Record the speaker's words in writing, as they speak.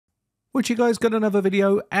What you guys got another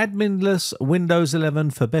video? Adminless Windows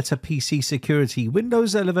 11 for better PC security.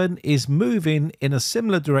 Windows 11 is moving in a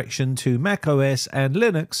similar direction to macOS and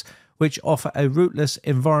Linux, which offer a rootless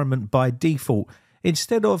environment by default.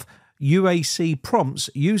 Instead of UAC prompts,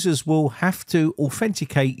 users will have to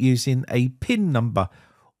authenticate using a PIN number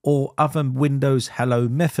or other Windows Hello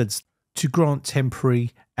methods to grant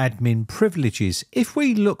temporary admin privileges. If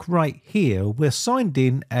we look right here, we're signed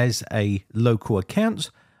in as a local account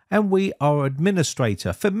and we are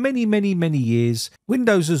administrator. For many years,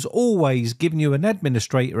 Windows has always given you an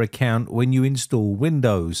administrator account when you install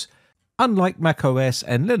Windows. Unlike macOS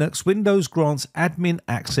and Linux, Windows grants admin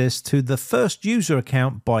access to the first user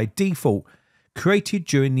account by default, created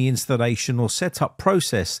during the installation or setup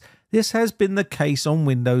process. This has been the case on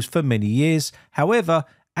Windows for many years. However,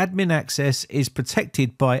 admin access is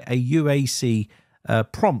protected by a UAC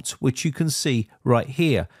prompt, which you can see right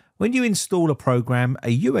here. When you install a program,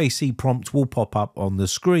 a UAC prompt will pop up on the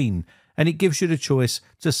screen, and it gives you the choice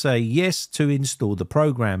to say yes to install the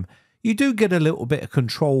program. You do get a little bit of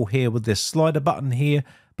control here with this slider button here,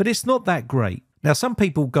 but it's not that great. Now, some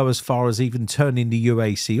people go as far as even turning the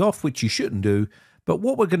UAC off, which you shouldn't do, but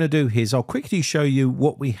what we're going to do here is I'll quickly show you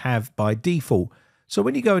what we have by default. So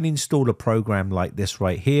when you go and install a program like this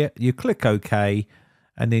right here, you click OK,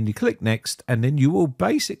 and then you click Next, and then you will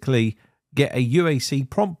basically get a UAC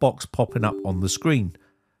prompt box popping up on the screen,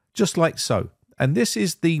 just like so. And this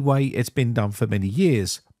is the way it's been done for many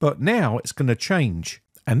years, but now it's going to change.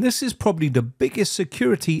 And this is probably the biggest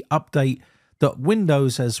security update that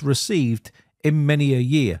Windows has received in many a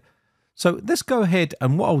year. So let's go ahead,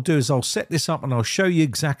 and what I'll do is I'll set this up and I'll show you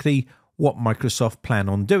exactly what Microsoft plan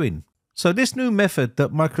on doing. So this new method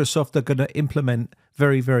that Microsoft are going to implement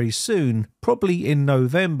very soon, probably in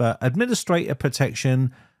November, administrator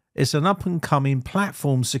protection, is an up-and-coming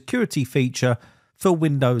platform security feature for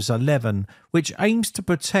Windows 11, which aims to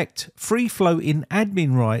protect free-floating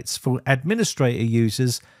admin rights for administrator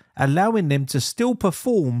users, allowing them to still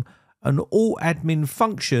perform an all-admin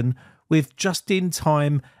function with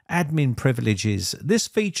just-in-time admin privileges. This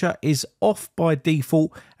feature is off by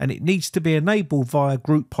default and it needs to be enabled via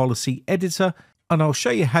Group Policy Editor, and I'll show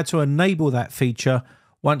you how to enable that feature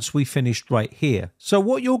once we finished right here. So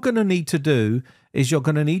what you're going to need to do is you're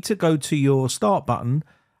going to need to go to your Start button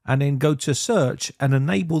and then go to Search and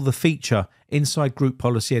enable the feature inside Group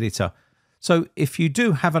Policy Editor. So if you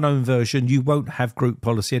do have an own version, you won't have Group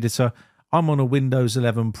Policy Editor. I'm on a Windows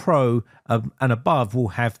 11 Pro and above will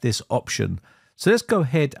have this option. So let's go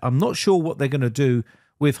ahead. I'm not sure what they're going to do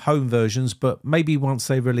with home versions, but maybe once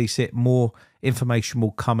they release it, more information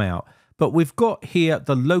will come out. But we've got here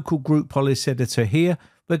the local Group Policy Editor here.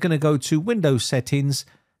 We're going to go to Windows Settings,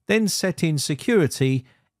 then Settings Security.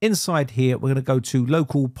 Inside here, we're going to go to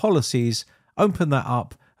Local Policies, open that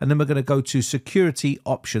up, and then we're going to go to Security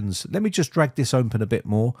Options. Let me just drag this open a bit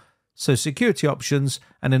more. So Security Options,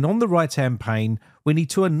 and then on the right-hand pane, we need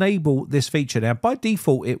to enable this feature. Now, by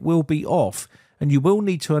default, it will be off, and you will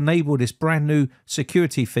need to enable this brand new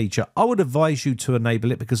security feature. I would advise you to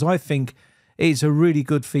enable it because I think it's a really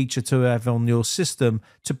good feature to have on your system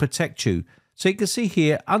to protect you. So you can see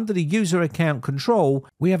here under the user account control,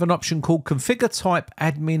 we have an option called Configure Type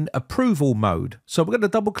Admin Approval Mode. So we're going to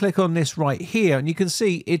double click on this right here, and you can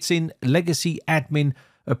see it's in Legacy Admin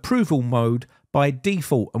Approval Mode by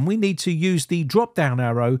default. And we need to use the drop down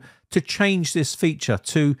arrow to change this feature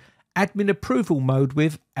to Admin Approval Mode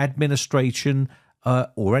with Administration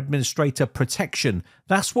or Administrator Protection.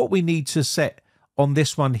 That's what we need to set on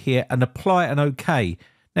this one here and apply an OK.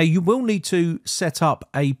 Now you will need to set up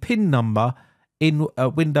a PIN number in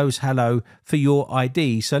Windows Hello for your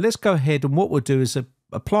ID. So let's go ahead, and what we'll do is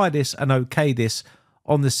apply this and OK this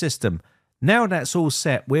on the system. Now that's all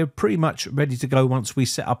set, we're pretty much ready to go once we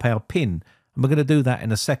set up our PIN, and we're going to do that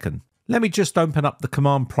in a second. Let me just open up the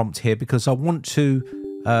command prompt here because I want to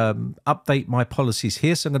update my policies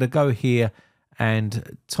here. So I'm going to go here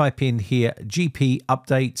and type in here GP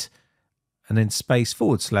update and then space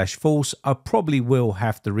 /false. I probably will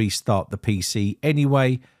have to restart the PC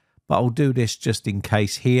anyway, but I'll do this just in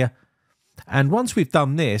case here. And once we've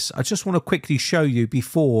done this, I just want to quickly show you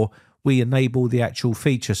before we enable the actual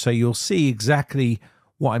feature so you'll see exactly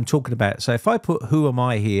what I'm talking about. So if I put who am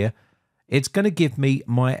I here, it's going to give me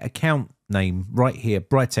my account name right here,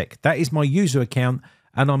 Brightech. That is my user account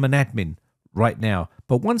and I'm an admin right now.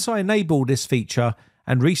 But once I enable this feature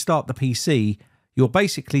and restart the PC, you'll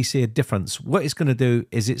basically see a difference. What it's going to do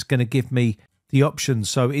is it's going to give me the options.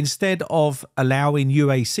 So instead of allowing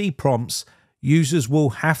UAC prompts, users will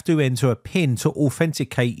have to enter a PIN to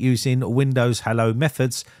authenticate using Windows Hello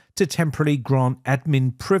methods to temporarily grant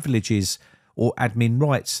admin privileges. or admin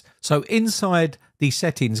rights. So inside the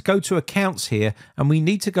settings, go to accounts here, and we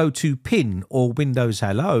need to go to pin or Windows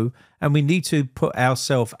Hello, and we need to put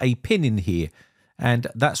ourselves a pin in here. And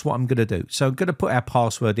that's what I'm going to do. So I'm going to put our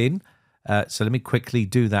password in. So let me quickly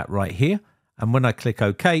do that right here. And when I click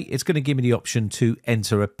OK, it's going to give me the option to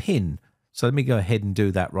enter a pin. So let me go ahead and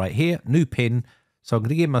do that right here. New pin. So I'm going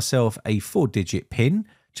to give myself a 4-digit pin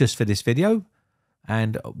just for this video.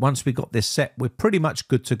 And once we got this set, we're pretty much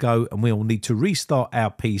good to go, and we'll need to restart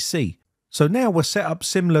our PC. So now we're set up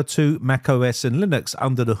similar to macOS and Linux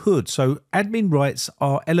under the hood. So admin rights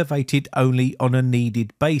are elevated only on a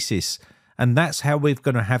needed basis. And that's how we're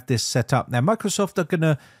going to have this set up. Now, Microsoft are going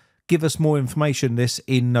to give us more information on this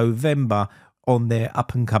in November on their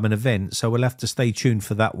up-and-coming event. So we'll have to stay tuned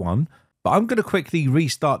for that one. But I'm going to quickly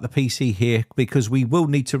restart the PC here because we will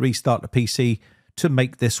need to restart the PC to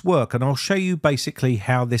make this work. And I'll show you basically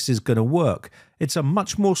how this is going to work. It's a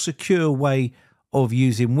much more secure way of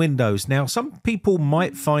using Windows. Now, some people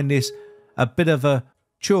might find this a bit of a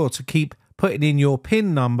chore to keep putting in your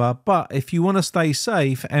PIN number, but if you want to stay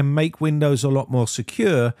safe and make Windows a lot more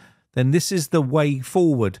secure, then this is the way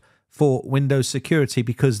forward for Windows security,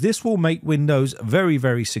 because this will make Windows very,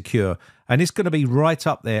 very secure, and it's going to be right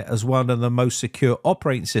up there as one of the most secure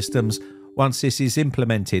operating systems once this is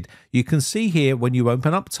implemented. You can see here when you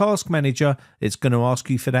open up Task Manager, it's going to ask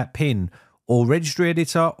you for that PIN, or Registry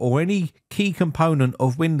Editor, or any key component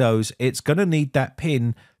of Windows. It's going to need that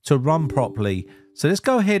PIN to run properly. So let's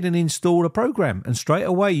go ahead and install a program, and straight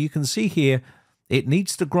away you can see here it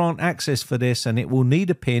needs to grant access for this, and it will need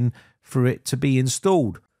a PIN for it to be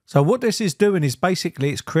installed. So what this is doing is basically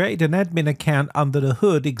it's created an admin account under the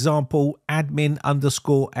hood, example admin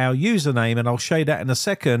underscore our username, and I'll show you that in a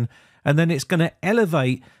second. And then it's going to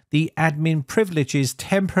elevate the admin privileges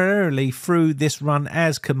temporarily through this run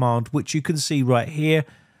as command, which you can see right here,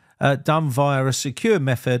 done via a secure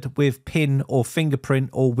method with PIN or fingerprint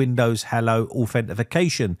or Windows Hello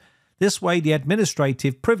authentication. This way, the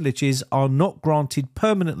administrative privileges are not granted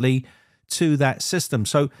permanently to that system.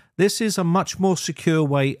 So this is a much more secure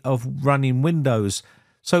way of running Windows.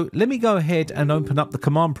 So let me go ahead and open up the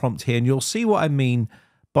command prompt here, and you'll see what I mean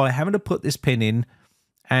by having to put this PIN in.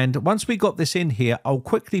 And once we got this in here, I'll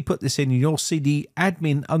quickly put this in, and you'll see the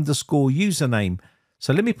admin underscore username.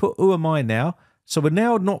 So let me put who am I now. So we're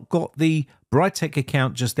now not got the Britec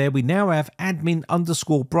account just there. We now have admin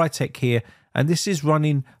underscore Britec here. And this is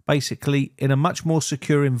running basically in a much more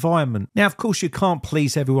secure environment. Now, of course, you can't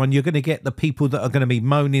please everyone. You're going to get the people that are going to be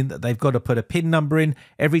moaning that they've got to put a PIN number in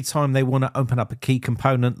every time they want to open up a key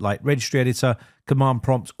component like Registry Editor, Command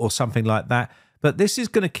Prompt, or something like that. But this is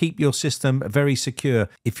going to keep your system very secure.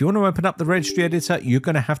 If you want to open up the Registry Editor, you're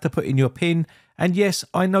going to have to put in your PIN. And yes,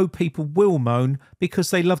 I know people will moan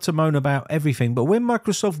because they love to moan about everything. But when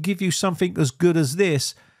Microsoft give you something as good as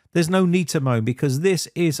this, there's no need to moan, because this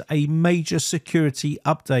is a major security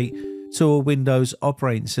update to a Windows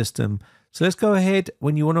operating system. So let's go ahead.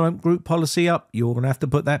 When you want to open group policy up, you're going to have to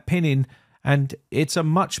put that PIN in. And it's a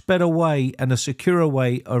much better way and a securer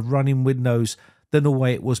way of running Windows than the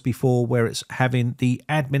way it was before, where it's having the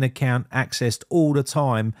admin account accessed all the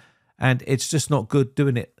time, and it's just not good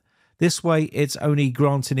doing it. This way, it's only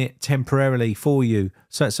granting it temporarily for you,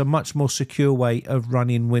 so it's a much more secure way of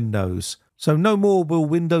running Windows. So no more will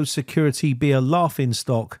Windows security be a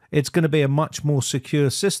laughingstock. It's going to be a much more secure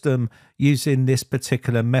system using this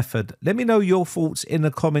particular method. Let me know your thoughts in the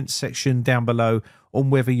comments section down below on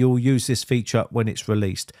whether you'll use this feature when it's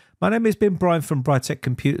released. My name has been Brian from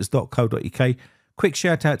briteccomputers.co.uk. Quick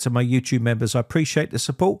shout out to my YouTube members. I appreciate the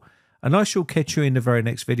support, and I shall catch you in the very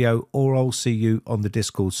next video, or I'll see you on the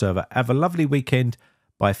Discord server. Have a lovely weekend.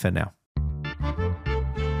 Bye for now.